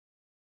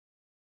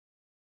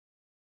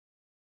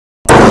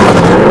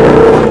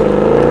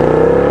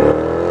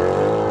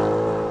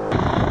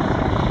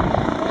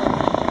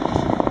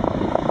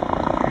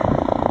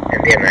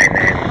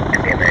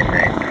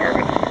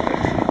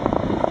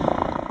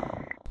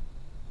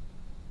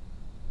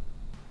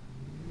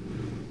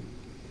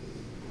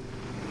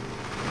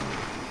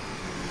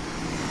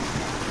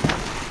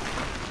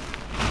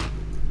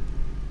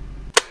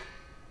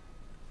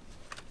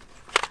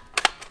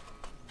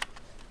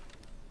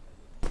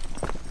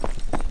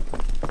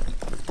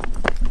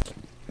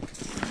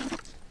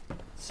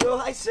No,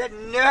 I said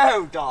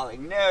no,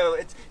 darling, no.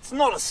 It's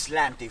not a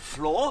slanty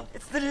floor.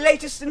 It's the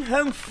latest in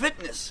home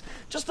fitness.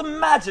 Just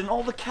imagine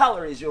all the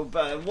calories you'll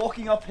burn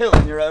walking uphill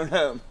in your own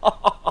home.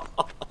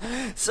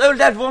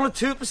 Sold at 1 or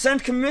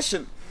 2%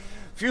 commission.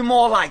 A few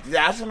more like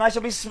that, and I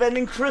shall be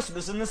spending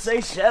Christmas in the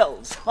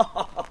Seychelles.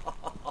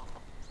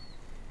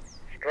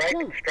 Strike.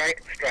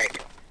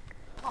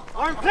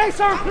 Arm place,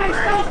 stand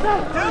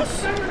still!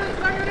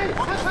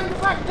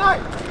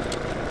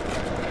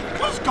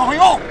 What's going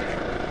on?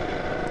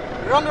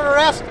 You're under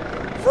arrest.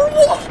 For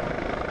what?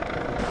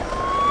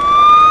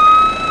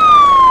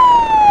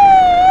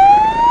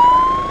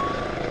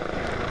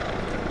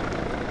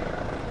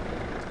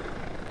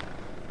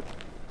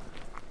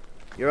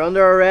 You're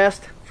under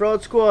arrest,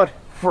 fraud squad.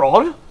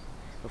 Fraud?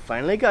 We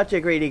finally got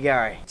you, Greedy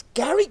Gary. It's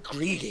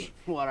GaryGreedy.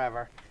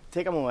 Whatever.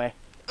 Take him away.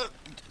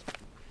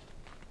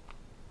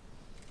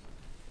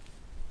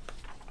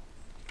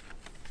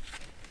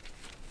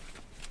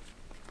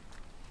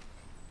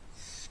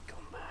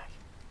 Scumbag.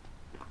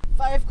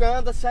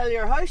 $5,000 to sell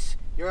your house?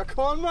 You're a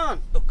con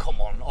man. Oh, come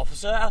on,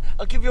 officer.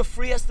 I'll give you a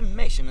free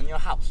estimation on your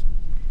house.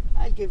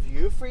 I'll give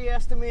you a free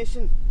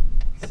estimation.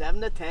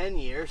 7 to 10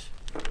 years.